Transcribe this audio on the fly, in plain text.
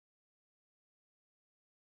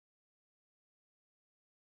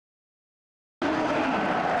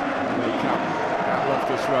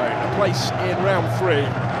place in round 3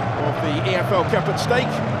 of the EFL Cup at stake.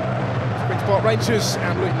 Queen's Park Rangers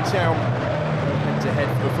and Luton Town head-to-head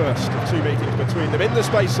for the first of 2 meetings between them in the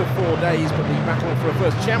space of 4 days, but the battle for a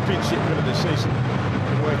first championship win of the season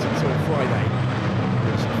can wait until Friday.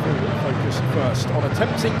 There's full focus first on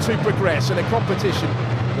attempting to progress in a competition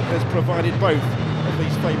that has provided both of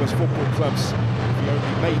these famous football clubs the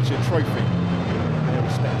only major trophy in their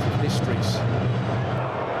respective histories.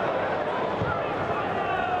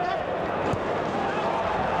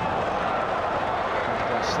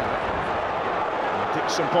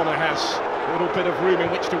 Bonner has a little bit of room in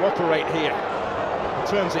which to operate here. He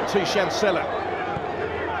turns it to Chancellor.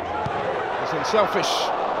 He's unselfish.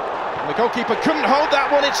 And the goalkeeper couldn't hold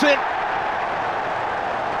that one, it's in.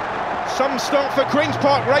 Some start for Queen's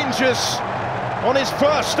Park Rangers. On his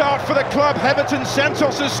first start for the club, Heverton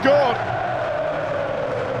Santos has scored.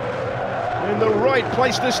 In the right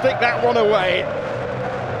place to stick that one away.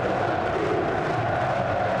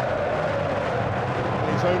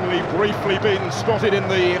 Only briefly been spotted in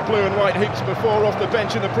the blue and white hoops before off the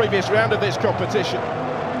bench in the previous round of this competition.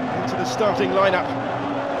 Into the starting lineup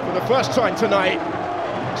for the first time tonight,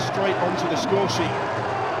 straight onto the score sheet.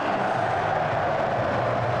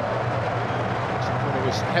 He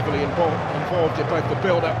was heavily involved in both the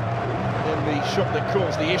build-up and the shot that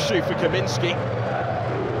caused the issue for Kaminski.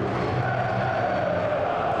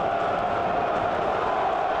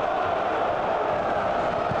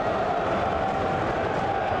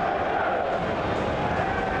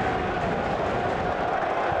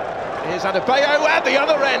 Here's Adebayo at the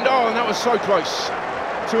other end. Oh, and that was so close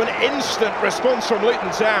to an instant response from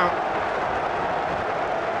Luton Town.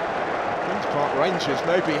 Queen's Park Rangers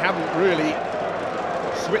maybe haven't really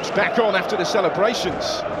switched back on after the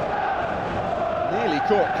celebrations. Nearly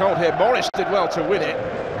caught cold here. Morris did well to win it.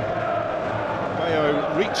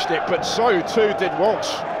 Adebayo reached it, but so too did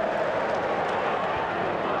Walsh.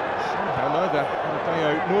 Somehow neither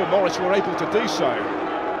Adebayo nor Morris were able to do so.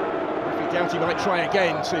 Doughty might try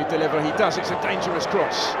again to deliver. He does. It's a dangerous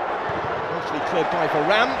cross. Actually cleared by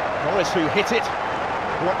Varane. Morris, who hit it,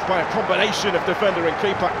 blocked by a combination of defender and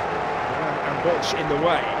keeper. Varane and Walsh in the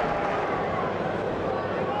way.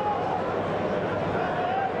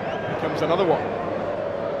 Here comes another one.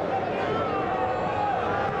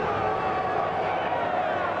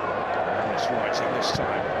 That's rising this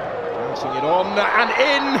time. Bouncing it on and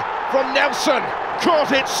in from Nelson.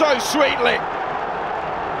 Caught it so sweetly.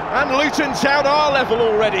 And Luton Town are level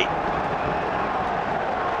already.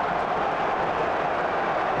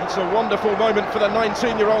 It's a wonderful moment for the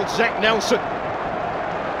 19-year-old Zach Nelson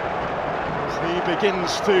as he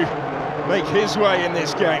begins to make his way in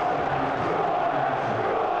this game.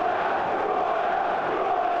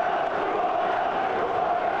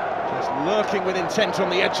 Just lurking with intent on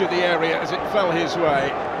the edge of the area as it fell his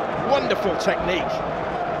way. Wonderful technique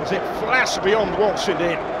as it flashed beyond Walsh and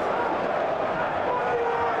in.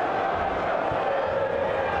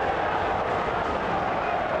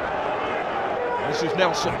 This is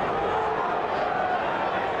Nelson.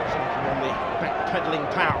 Taking on the back-pedalling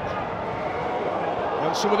power.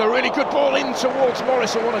 Nelson with a really good ball in towards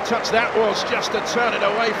Morris, and what a touch that was, just to turn it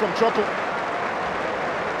away from trouble. And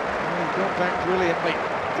he got back brilliantly,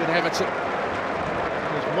 did Heverton.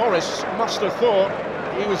 Because Morris must have thought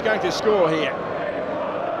he was going to score here.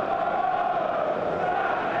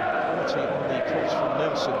 Quality on the cross from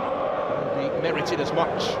Nelson will be merited as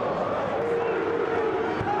much.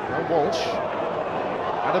 Now Walsh.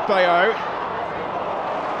 Adebayo.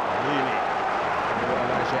 Really.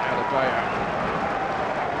 Elijah Adebayo.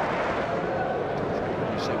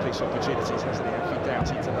 Set-piece opportunities, hasn't he? Alfie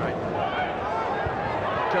Doughty tonight.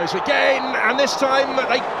 Goes again, and this time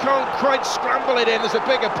they can't quite scramble it in. There's a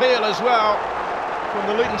big appeal as well from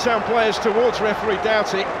the Luton Town players towards referee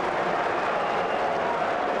Doughty.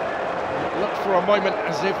 It looked for a moment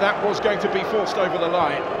as if that was going to be forced over the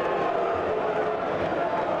line.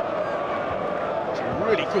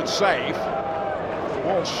 Really good save.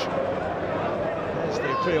 Walsh. There's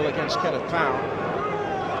the appeal against Kenneth Powell.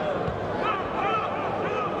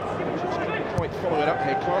 Just couldn't quite follow it up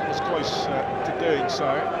here. Clark was close to doing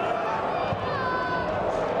so.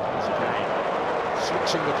 Once again,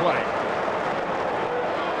 switching the play.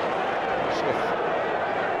 Smith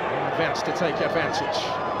advanced to take advantage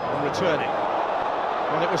and returning.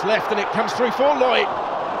 When it was left and it comes through for Lloyd.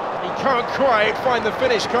 He can't quite find the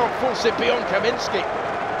finish, can't force it beyond Kaminski.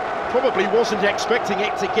 Probably wasn't expecting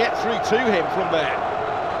it to get through to him from there.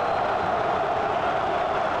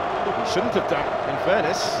 He shouldn't have done, in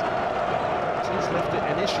fairness. He's left it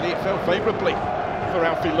initially, it fell favourably for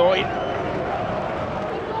Alfie Lloyd.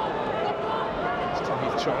 It's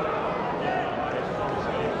Tahith Chong.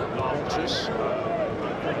 Rangers.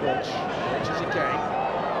 Rangers again.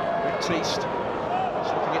 Baptiste.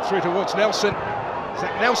 Slipping it through towards Nelson.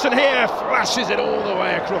 Zach Nelson here flashes it all the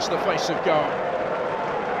way across the face of goal.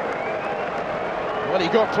 Well, he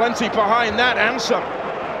got plenty behind that and some.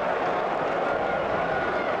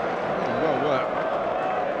 Really well worked.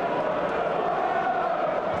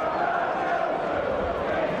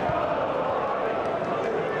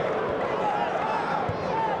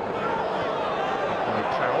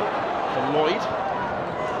 Lloyd.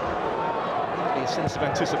 A sense of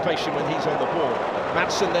anticipation when he's on the ball.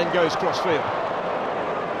 Maatsen then goes crossfield.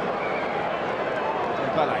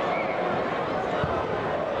 Dembele.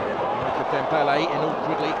 Look at Dembele in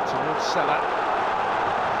awkwardly towards Salah.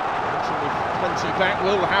 With plenty back,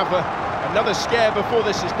 will have another scare before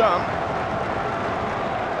this is done.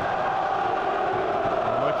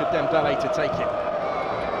 Look at Dembele to take it.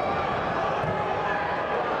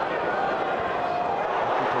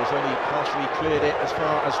 Only partially cleared it as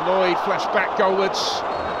far as Lloyd, flashed back goalwards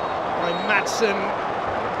by Maatsen,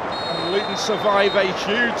 and Luton survive a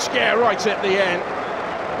huge scare right at the end.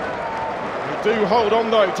 We do hold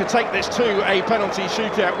on though to take this to a penalty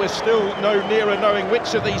shootout. We're still no nearer knowing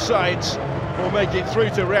which of these sides will make it through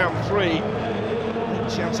to round 3.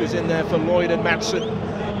 Chances in there for Lloyd and Maatsen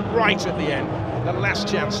right at the end, the last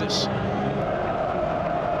chances.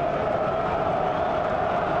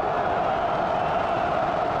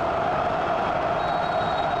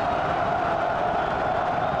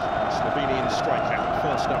 Strikeout,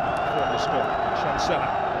 first up from the spot. Chancellor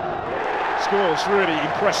scores really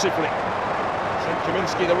impressively. Sent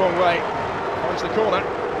Kaminski the wrong way, finds the corner.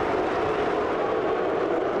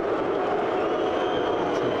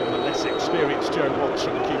 Taking the less experienced Joe Walsh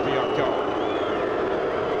from the QPR goal.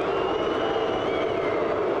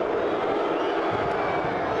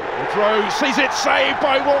 Woodrow sees it saved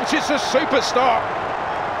by Walsh. It's a superstar.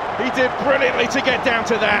 He did brilliantly to get down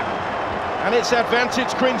to that. And it's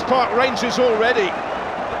advantage Queen's Park Rangers already.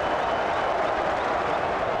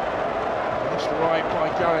 Just right by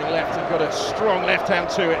going left and got a strong left hand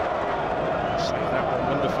to it. Saved that one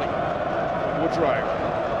wonderfully. Woodrow.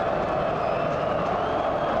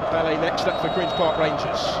 Ballet next up for Queen's Park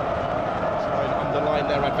Rangers. Try and underline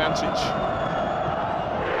their advantage.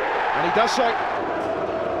 And he does so.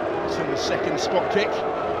 It's in the second spot kick.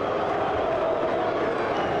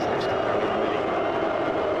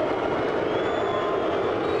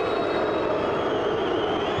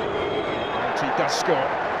 Does score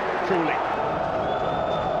coolly.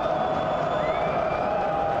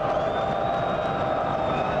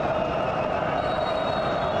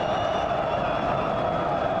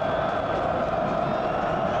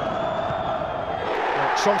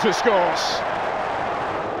 Saunders scores.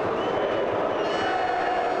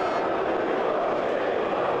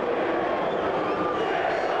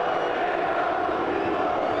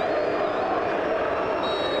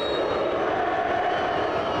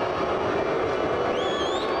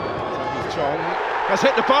 Has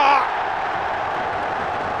hit the bar,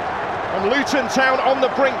 and Luton Town on the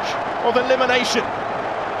brink of elimination.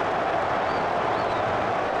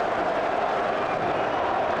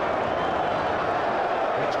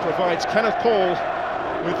 Which provides Kenneth Paul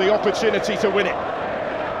with the opportunity to win it.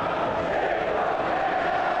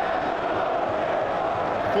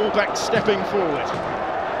 Fullback stepping forward.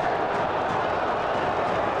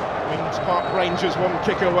 Queen's Park Rangers one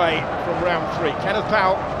kick away from round 3. Kenneth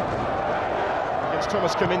Powell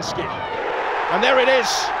Thomas Kaminski, and there it is,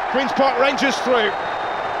 Queen's Park Rangers through.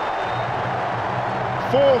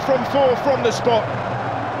 4 from 4 from the spot,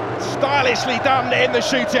 stylishly done in the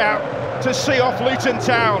shootout to see off Luton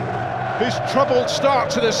Town, whose troubled start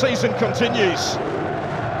to the season continues.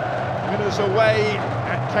 Winners away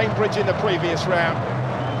at Cambridge in the previous round,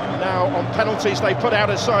 now on penalties they put out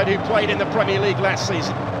a side who played in the Premier League last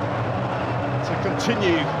season to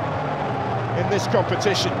continue in this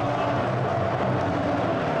competition.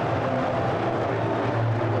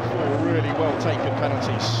 Really well taken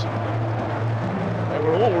penalties. They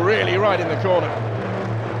were all really right in the corner.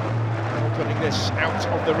 Putting this out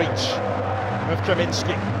of the reach of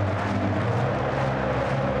Kaminski.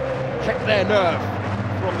 Kept their nerve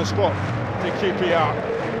from the spot to QPR.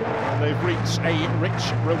 And they've reaped a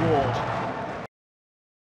rich reward.